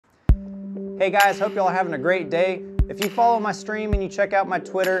Hey guys, hope y'all are having a great day. If you follow my stream and you check out my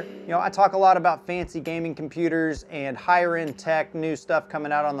Twitter, I talk a lot about fancy gaming computers and higher end tech, new stuff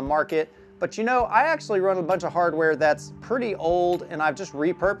coming out on the market. But I actually run a bunch of hardware that's pretty old and I've just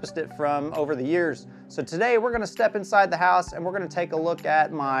repurposed it from over the years. So today we're gonna step inside the house and we're gonna take a look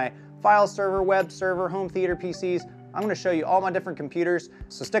at my file server, web server, home theater PCs. I'm gonna show you all my different computers.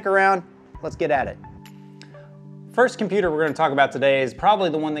 So stick around, let's get at it. First computer we're going to talk about today is probably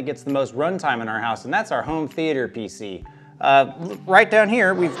the one that gets the most runtime in our house, and that's our home theater PC. Right down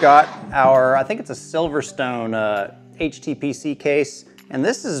here we've got our, I think it's a Silverstone HTPC case, and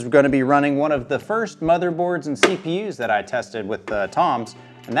this is going to be running one of the first motherboards and CPUs that I tested with Tom's,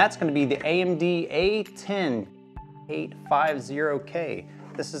 and that's going to be the AMD A10850K.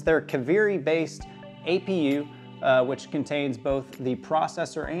 This is their Kaveri-based APU, which contains both the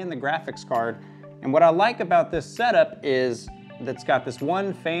processor and the graphics card. And what I like about this setup is that it's got this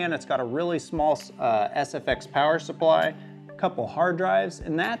one fan, it's got a really small SFX power supply, a couple hard drives,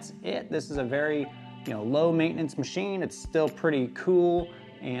 and that's it. This is a very low maintenance machine. It's still pretty cool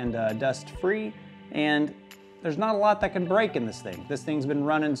and dust free, and there's not a lot that can break in this thing. This thing's been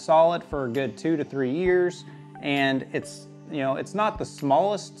running solid for a good 2 to 3 years, and it's not the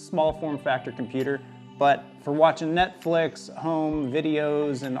smallest small form factor computer, but for watching Netflix, home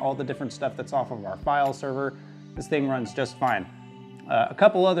videos, and all the different stuff that's off of our file server, this thing runs just fine. A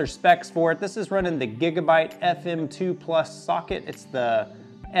couple other specs for it. This is running the Gigabyte FM2 Plus socket. It's the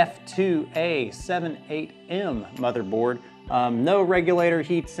F2A78M motherboard. No regulator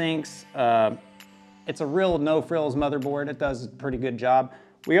heat sinks. It's a real no-frills motherboard. It does a pretty good job.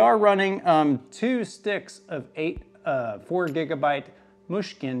 We are running 2 sticks of 4 gigabyte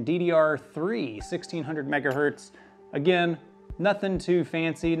Mushkin DDR3 1600 megahertz. Again, nothing too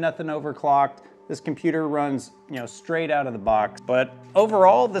fancy, nothing overclocked. This computer runs straight out of the box. But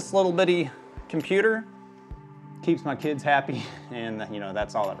overall, this little bitty computer keeps my kids happy, and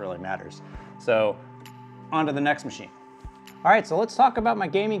that's all that really matters. So on to the next machine. All right, so let's talk about my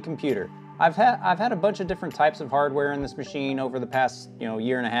gaming computer. I've had a bunch of different types of hardware in this machine over the past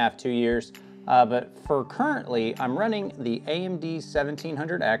year and a half, 2 years. But for currently, I'm running the AMD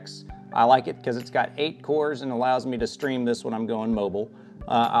 1700X. I like it because it's got 8 cores and allows me to stream this when I'm going mobile.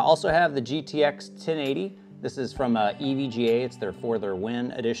 I also have the GTX 1080. This is from EVGA. It's for their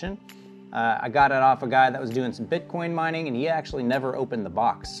Win edition. I got it off a guy that was doing some Bitcoin mining, and he actually never opened the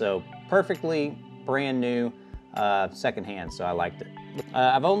box. So perfectly brand new, secondhand, so I liked it.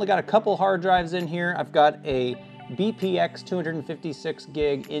 I've only got a couple hard drives in here. I've got a BPX 256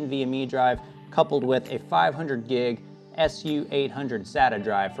 gig NVMe drive coupled with a 500 gig SU800 SATA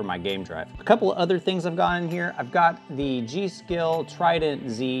drive for my game drive. A couple of other things I've got in here. I've got the G.Skill Trident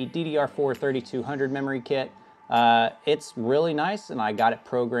Z DDR4 3200 memory kit. It's really nice, and I got it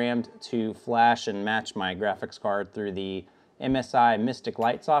programmed to flash and match my graphics card through the MSI Mystic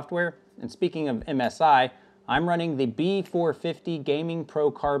Light software. And speaking of MSI, I'm running the B450 Gaming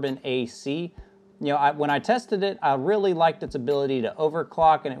Pro Carbon AC. When I tested it, I really liked its ability to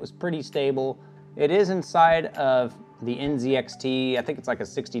overclock, and it was pretty stable. It is inside of the NZXT. I think it's like a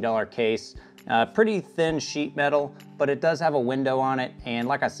 $60 case. Pretty thin sheet metal, but it does have a window on it. And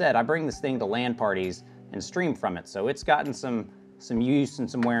like I said, I bring this thing to LAN parties and stream from it. So it's gotten some use and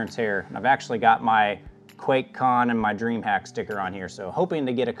some wear and tear. And I've actually got my QuakeCon and my DreamHack sticker on here. So hoping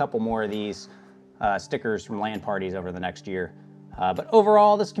to get a couple more of these stickers from LAN parties over the next year. But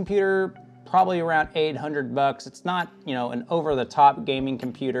overall, this computer, probably around 800 bucks. It's not, an over-the-top gaming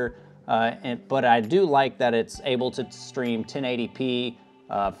computer, but I do like that it's able to stream 1080p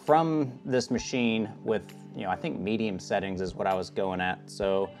from this machine with, I think medium settings is what I was going at.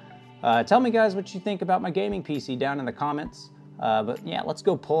 So tell me guys what you think about my gaming PC down in the comments. But yeah, let's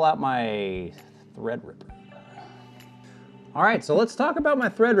go pull out my Threadripper. All right, so let's talk about my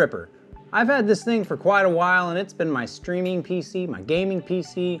Threadripper. I've had this thing for quite a while, and it's been my streaming PC, my gaming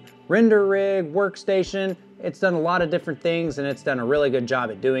PC, render rig, workstation. It's done a lot of different things, and it's done a really good job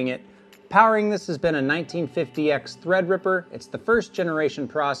at doing it. Powering this has been a 1950X Threadripper. It's the first generation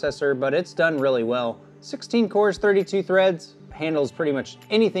processor, but it's done really well. 16 cores, 32 threads, handles pretty much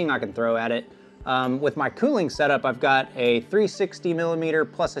anything I can throw at it. With my cooling setup, I've got a 360 millimeter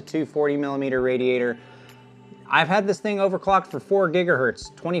plus a 240 millimeter radiator. I've had this thing overclocked for 4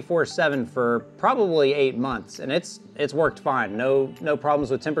 gigahertz 24/7 for probably 8 months, and it's worked fine. No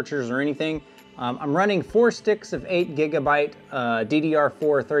problems with temperatures or anything. I'm running 4 sticks of 8 gigabyte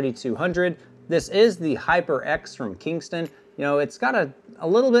DDR4 3200. This is the HyperX from Kingston. It's got a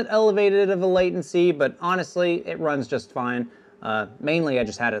little bit elevated of a latency, but honestly, it runs just fine. Mainly, I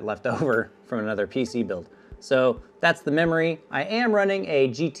just had it left over from another PC build. So that's the memory. I am running a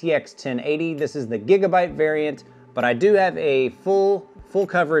GTX 1080. This is the gigabyte variant, but I do have a full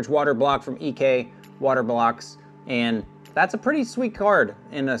coverage water block from EK Water Blocks, and that's a pretty sweet card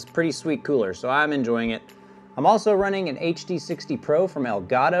and a pretty sweet cooler, so I'm enjoying it. I'm also running an HD60 Pro from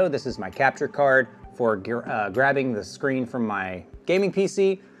Elgato. This is my capture card for grabbing the screen from my gaming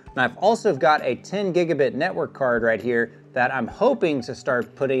PC. And I've also got a 10 gigabit network card right here that I'm hoping to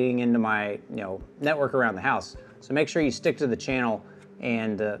start putting into my network around the house. So make sure you stick to the channel,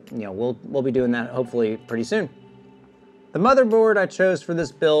 and we'll be doing that hopefully pretty soon. The motherboard I chose for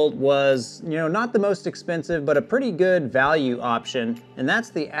this build was, not the most expensive, but a pretty good value option, and that's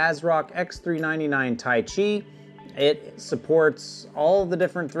the ASRock X399 Tai Chi. It supports all the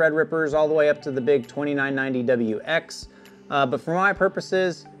different Threadrippers all the way up to the big 2990WX, but for my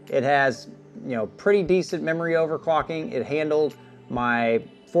purposes, it has, pretty decent memory overclocking. It handled my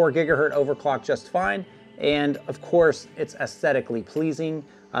 4 gigahertz overclock just fine, and of course, it's aesthetically pleasing.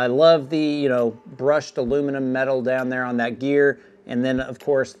 I love the, brushed aluminum metal down there on that gear. And then of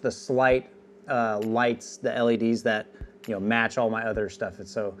course the slight lights, the LEDs that, match all my other stuff. And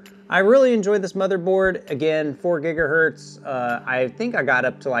so I really enjoyed this motherboard. Again, 4 gigahertz. I think I got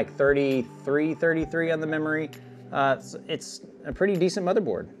up to like 33 on the memory. It's a pretty decent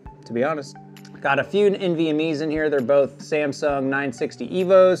motherboard, to be honest. Got a few NVMEs in here. They're both Samsung 960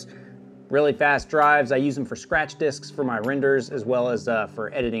 EVOs. Really fast drives. I use them for scratch discs for my renders as well as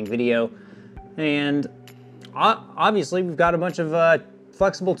for editing video. And obviously we've got a bunch of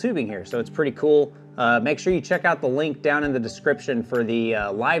flexible tubing here, so it's pretty cool. Make sure you check out the link down in the description for the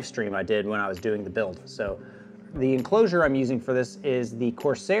live stream I did when I was doing the build. So the enclosure I'm using for this is the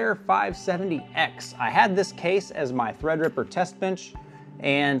Corsair 570X. I had this case as my Threadripper test bench,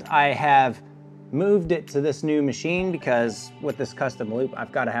 and I have moved it to this new machine because with this custom loop,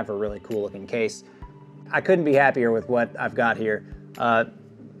 I've got to have a really cool looking case. I couldn't be happier with what I've got here.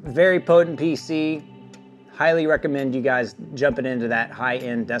 Very potent PC. Highly recommend you guys jumping into that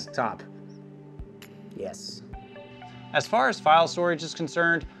high-end desktop. Yes. As far as file storage is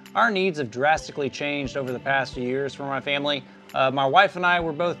concerned, our needs have drastically changed over the past few years for my family. My wife and I,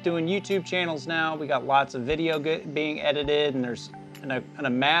 we're both doing YouTube channels now. We got lots of video being edited, and there's an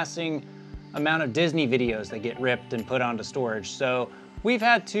amassing amount of Disney videos that get ripped and put onto storage. So we've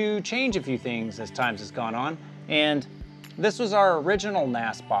had to change a few things as times has gone on. And this was our original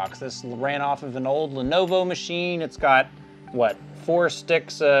NAS box. This ran off of an old Lenovo machine. It's got, 4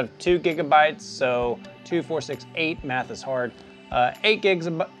 sticks of 2 gigabytes. So 2, 4, 6, 8, math is hard. 8 gigs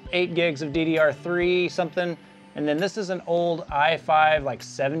of DDR3 something. And then this is an old i5, like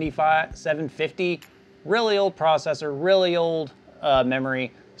 750, really old processor, really old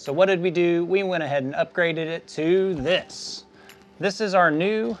memory. So what did we do? We went ahead and upgraded it to this. This is our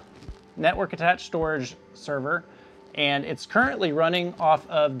new network attached storage server, and it's currently running off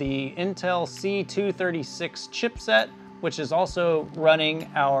of the Intel C236 chipset, which is also running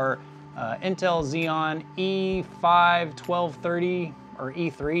our Intel Xeon E5 1230 or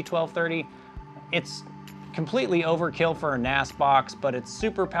E3 1230. It's completely overkill for a NAS box, but it's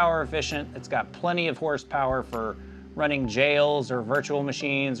super power efficient. It's got plenty of horsepower for running jails or virtual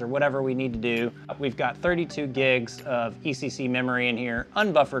machines or whatever we need to do. We've got 32 gigs of ECC memory in here,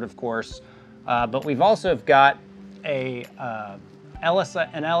 unbuffered of course, but we've also got an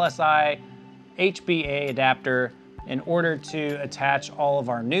LSI HBA adapter in order to attach all of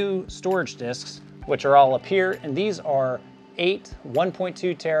our new storage disks, which are all up here, and these are 8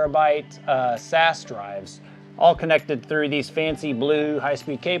 1.2 terabyte SAS drives, all connected through these fancy blue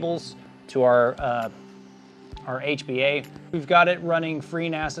high-speed cables to our HBA. We've got it running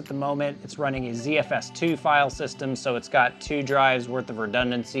FreeNAS at the moment. It's running a ZFS2 file system, so it's got 2 drives worth of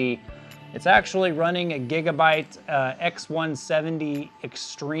redundancy. It's actually running a gigabyte X170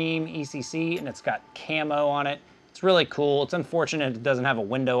 Extreme ECC, and it's got camo on it. It's really cool. It's unfortunate it doesn't have a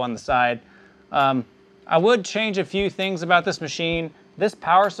window on the side. I would change a few things about this machine. This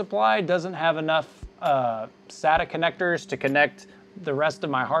power supply doesn't have enough SATA connectors to connect the rest of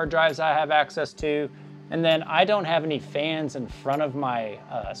my hard drives I have access to. And then I don't have any fans in front of my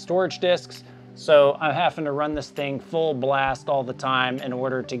storage disks, so I'm having to run this thing full blast all the time in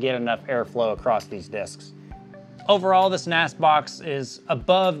order to get enough airflow across these disks. Overall, this NAS box is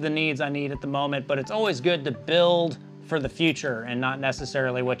above the needs I need at the moment, but it's always good to build for the future and not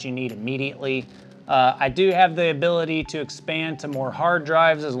necessarily what you need immediately. I do have the ability to expand to more hard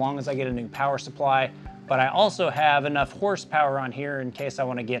drives as long as I get a new power supply, but I also have enough horsepower on here in case I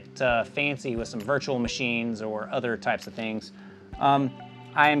want to get fancy with some virtual machines or other types of things. I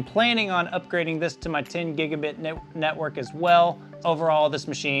am planning on upgrading this to my 10 gigabit network as well. Overall, this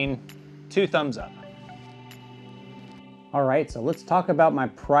machine, 2 thumbs up. All right, so let's talk about my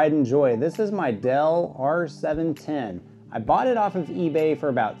pride and joy. This is my Dell R710. I bought it off of eBay for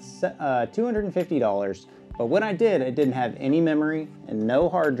about $250, but when I did, it didn't have any memory and no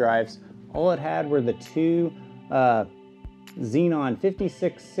hard drives. All it had were the two Xenon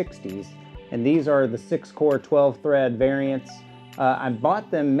 5660s, and these are the 6-core 12-thread variants. I bought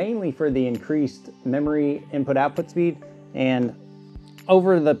them mainly for the increased memory input-output speed, and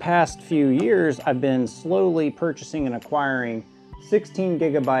over the past few years, I've been slowly purchasing and acquiring 16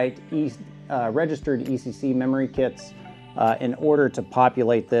 gigabyte registered ECC memory kits in order to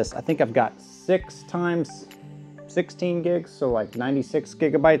populate this. I think I've got 6 times 16 gigs, so like 96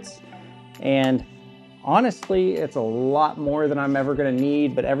 gigabytes. And honestly, it's a lot more than I'm ever gonna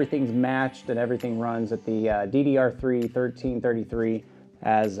need, but everything's matched and everything runs at the DDR3 1333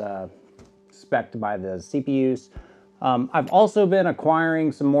 as spec'd by the CPUs. I've also been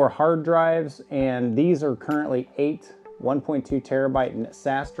acquiring some more hard drives, and these are currently 8 1.2 terabyte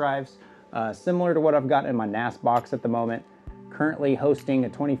SAS drives, similar to what I've got in my NAS box at the moment. Currently hosting a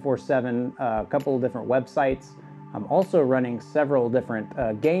 24/7 couple of different websites. I'm also running several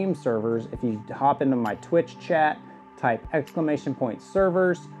different game servers. If you hop into my Twitch chat, type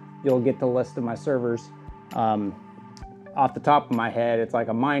 !servers, you'll get the list of my servers. Off the top of my head, it's like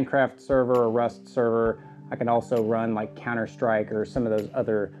a Minecraft server, a Rust server. I can also run like Counter-Strike or some of those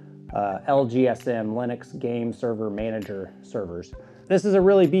other LGSM, Linux Game Server Manager servers. This is a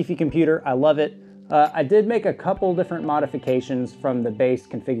really beefy computer. I love it. I did make a couple different modifications from the base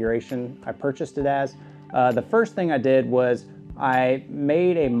configuration I purchased it as. The first thing I did was I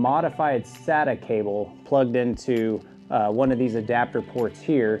made a modified SATA cable plugged into one of these adapter ports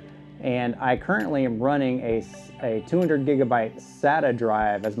here, and I currently am running a 200 gigabyte SATA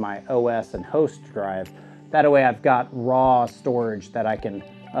drive as my OS and host drive. That way I've got raw storage that I can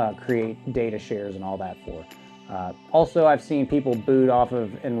create data shares and all that for. Also, I've seen people boot off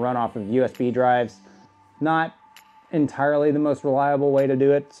of and run off of USB drives. Not entirely the most reliable way to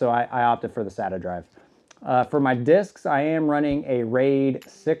do it, so I opted for the SATA drive. For my disks, I am running a RAID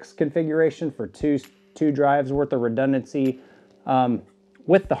 6 configuration for two drives worth of redundancy.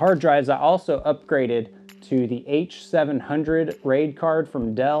 With the hard drives, I also upgraded to the H700 RAID card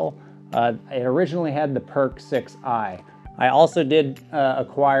from Dell. It originally had the PERK 6i. I also did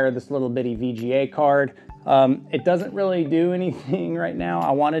acquire this little bitty VGA card. It doesn't really do anything right now.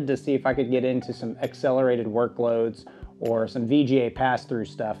 I wanted to see if I could get into some accelerated workloads or some VGA pass-through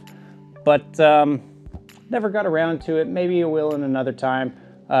stuff, but never got around to it. Maybe I will in another time.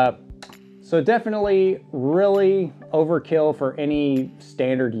 So definitely really overkill for any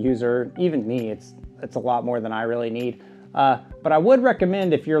standard user, even me. It's a lot more than I really need. But I would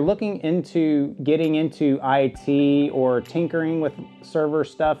recommend, if you're looking into getting into IT or tinkering with server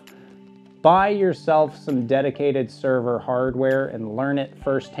stuff, buy yourself some dedicated server hardware and learn it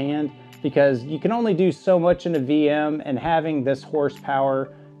firsthand, because you can only do so much in a VM, and having this horsepower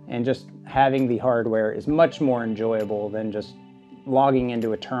and just having the hardware is much more enjoyable than just logging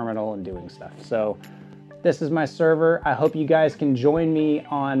into a terminal and doing stuff. So this is my server. I hope you guys can join me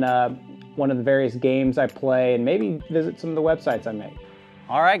on one of the various games I play, and maybe visit some of the websites I make.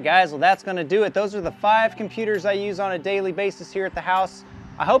 All right, guys, well, that's gonna do it. Those are the 5 computers I use on a daily basis here at the house.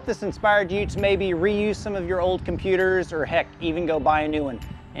 I hope this inspired you to maybe reuse some of your old computers, or heck, even go buy a new one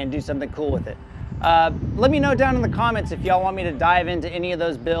and do something cool with it. Let me know down in the comments if y'all want me to dive into any of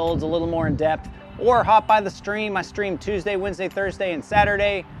those builds a little more in depth, or hop by the stream. I stream Tuesday, Wednesday, Thursday, and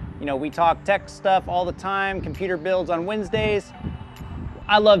Saturday. You know, we talk tech stuff all the time, computer builds on Wednesdays.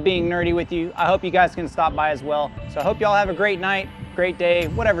 I love being nerdy with you. I hope you guys can stop by as well. So I hope y'all have a great night, great day,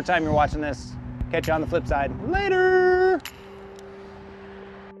 whatever time you're watching this. Catch you on the flip side. Later.